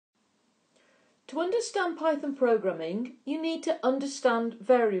To understand Python programming, you need to understand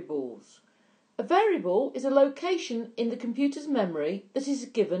variables. A variable is a location in the computer's memory that is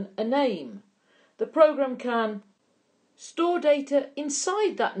given a name. The program can store data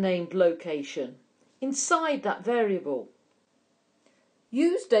inside that named location, inside that variable.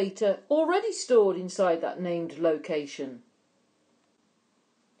 Use data already stored inside that named location.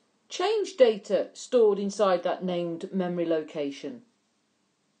 Change data stored inside that named memory location.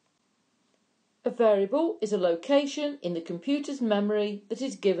 A variable is a location in the computer's memory that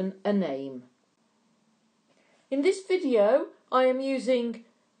is given a name. In this video, I am using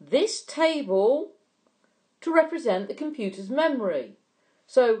this table to represent the computer's memory.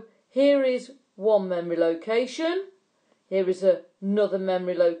 So here is one memory location, here is another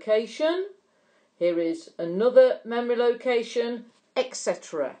memory location, here is another memory location,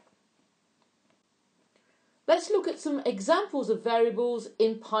 etc. Let's look at some examples of variables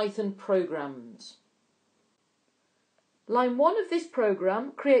in Python programs. Line 1 of this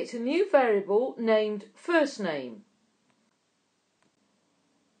program creates a new variable named firstName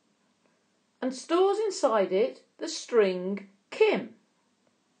and stores inside it the string Kim.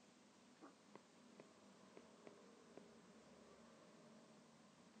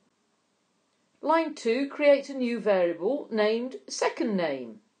 Line 2 creates a new variable named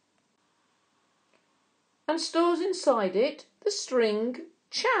secondName and stores inside it the string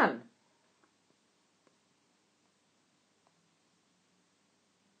Chan.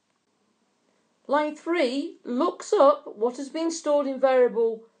 Line 3 looks up what has been stored in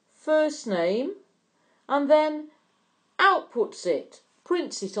variable firstName and then outputs it,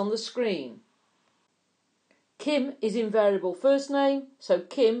 prints it on the screen. Kim is in variable firstName, so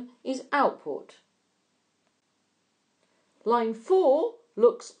Kim is output. Line 4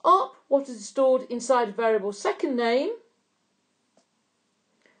 looks up what is stored inside a variable secondName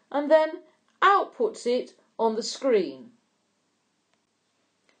and then outputs it on the screen.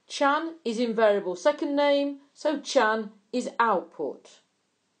 Chan is in variable secondName, so Chan is output.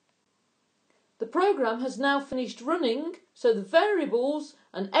 The program has now finished running, so the variables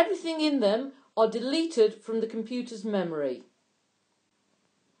and everything in them are deleted from the computer's memory.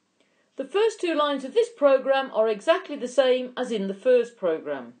 The first two lines of this program are exactly the same as in the first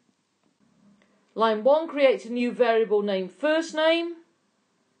program. Line 1 creates a new variable named firstName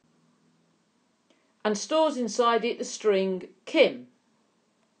and stores inside it the string Kim.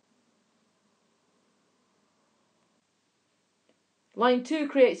 Line 2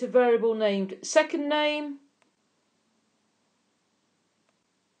 creates a variable named secondName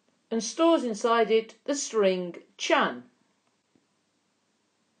and stores inside it the string Chan.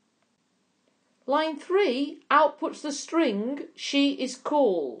 Line 3 outputs the string she is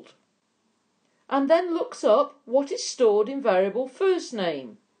called and then looks up what is stored in variable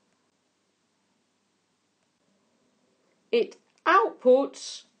firstName. It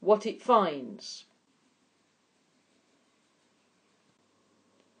outputs what it finds.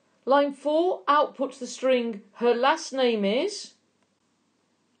 Line 4 outputs the string her last name is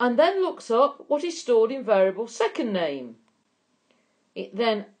and then looks up what is stored in variable secondName. It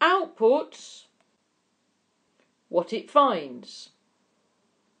then outputs what it finds.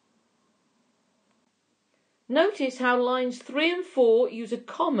 Notice how lines 3 and 4 use a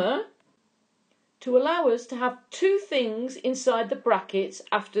comma to allow us to have two things inside the brackets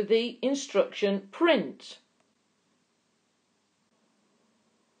after the instruction print.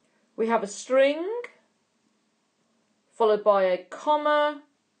 We have a string followed by a comma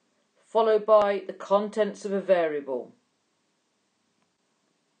followed by the contents of a variable.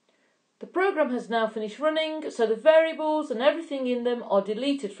 The program has now finished running, so the variables and everything in them are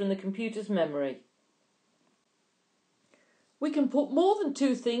deleted from the computer's memory. We can put more than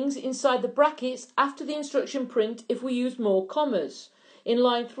two things inside the brackets after the instruction print if we use more commas. In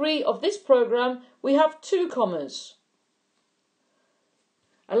line 3 of this program, we have 2 commas,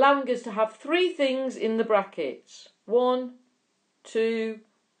 allowing us to have 3 things in the brackets. 1, 2,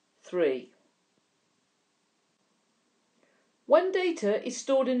 3. When data is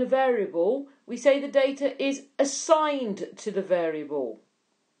stored in a variable, we say the data is assigned to the variable.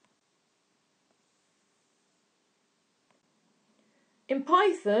 In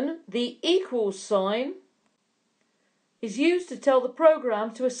Python, the equals sign is used to tell the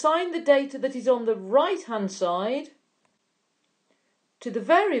program to assign the data that is on the right-hand side to the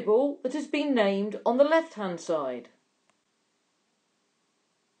variable that has been named on the left-hand side.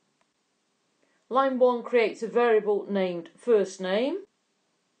 Line 1 creates a variable named firstName,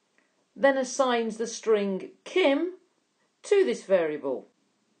 then assigns the string Kim to this variable.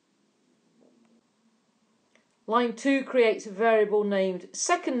 Line 2 creates a variable named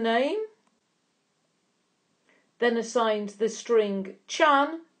secondName then assigns the string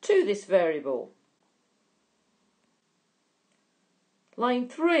Chan to this variable. Line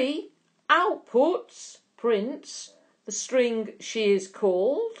 3 prints the string she is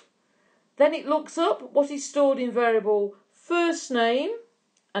called. Then it looks up what is stored in variable first name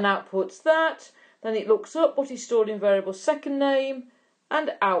and outputs that. Then it looks up what is stored in variable second name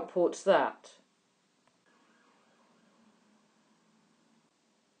and outputs that.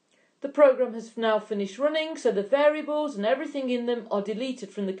 The program has now finished running, so the variables and everything in them are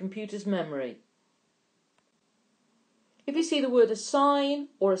deleted from the computer's memory. If you see the word assign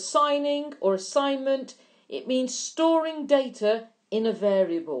or assigning or assignment, it means storing data in a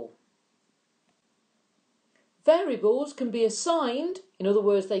variable. Variables can be assigned, in other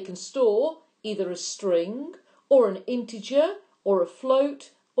words, they can store either a string or an integer or a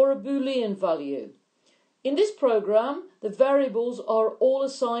float or a Boolean value. In this program, the variables are all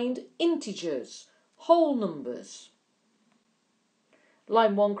assigned integers, whole numbers.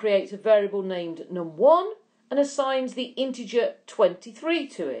 Line 1 creates a variable named num1 and assigns the integer 23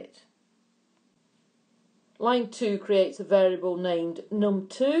 to it. Line 2 creates a variable named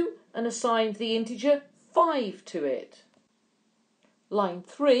num2 and assigns the integer 5 to it. Line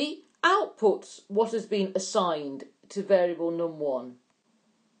 3 outputs what has been assigned to variable num1.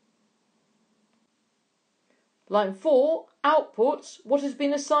 Line 4 outputs what has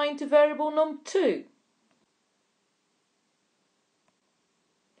been assigned to variable num2.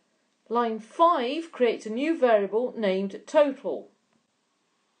 Line 5 creates a new variable named total.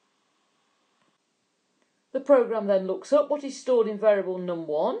 The program then looks up what is stored in variable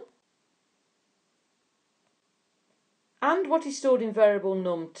num1 and what is stored in variable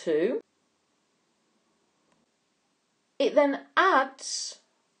num2. It then adds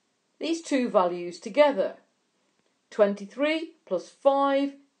these two values together. 23 plus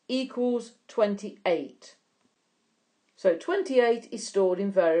 5 equals 28. So 28 is stored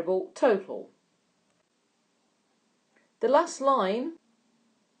in variable total. The last line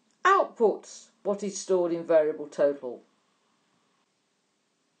outputs what is stored in variable total.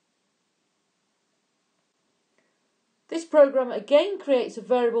 This program again creates a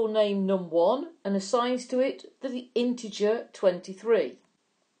variable named num1 and assigns to it the integer 23.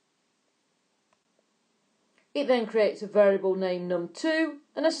 It then creates a variable named num2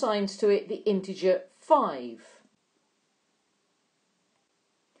 and assigns to it the integer 5.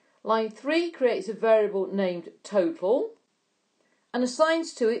 Line 3 creates a variable named total and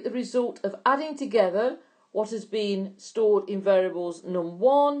assigns to it the result of adding together what has been stored in variables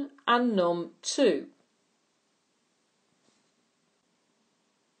num1 and num2.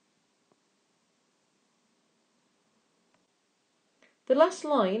 The last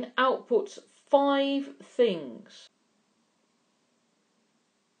line outputs 5 things.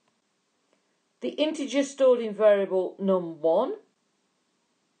 The integer stored in variable num1,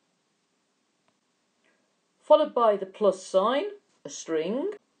 followed by the plus sign, a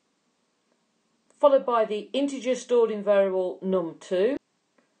string, followed by the integer stored in variable num2,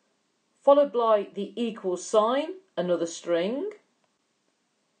 followed by the equal sign, another string,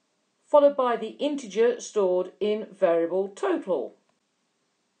 followed by the integer stored in variable total.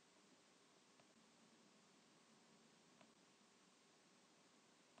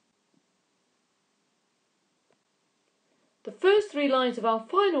 The first 3 lines of our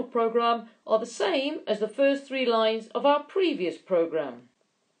final program are the same as the first 3 lines of our previous program.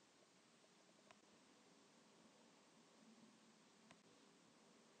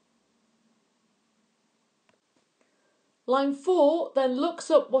 Line 4 then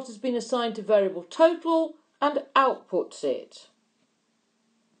looks up what has been assigned to variable total and outputs it.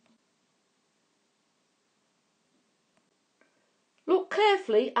 Look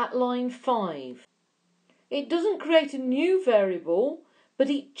carefully at line 5. It doesn't create a new variable, but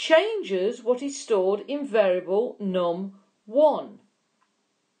it changes what is stored in variable num1.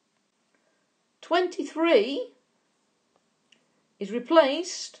 23 is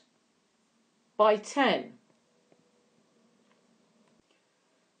replaced by 10.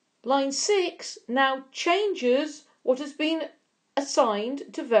 Line 6 now changes what has been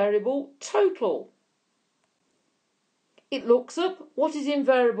assigned to variable total. It looks up what is in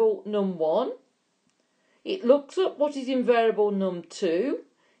variable num1. It looks up what is in variable num2,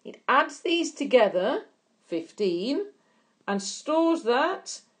 it adds these together, 15, and stores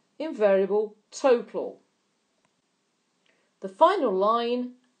that in variable total. The final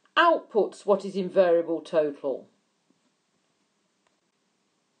line outputs what is in variable total.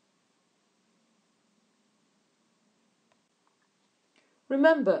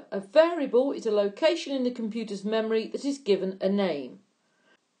 Remember, a variable is a location in the computer's memory that is given a name.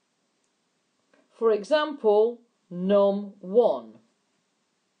 For example, num1.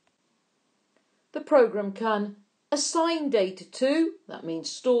 The program can assign data to, that means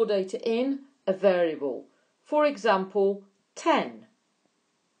store data in, a variable. For example, 10.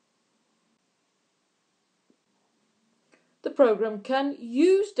 The program can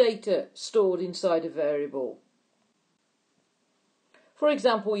use data stored inside a variable. For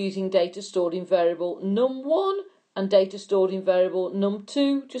example, using data stored in variable num1 and data stored in variable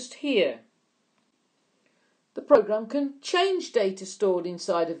num2 just here. The program can change data stored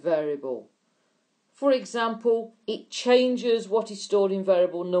inside a variable. For example, it changes what is stored in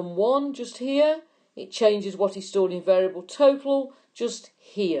variable num1 just here. It changes what is stored in variable total just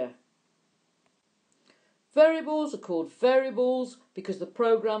here. Variables are called variables because the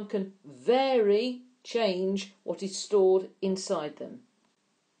program can change what is stored inside them.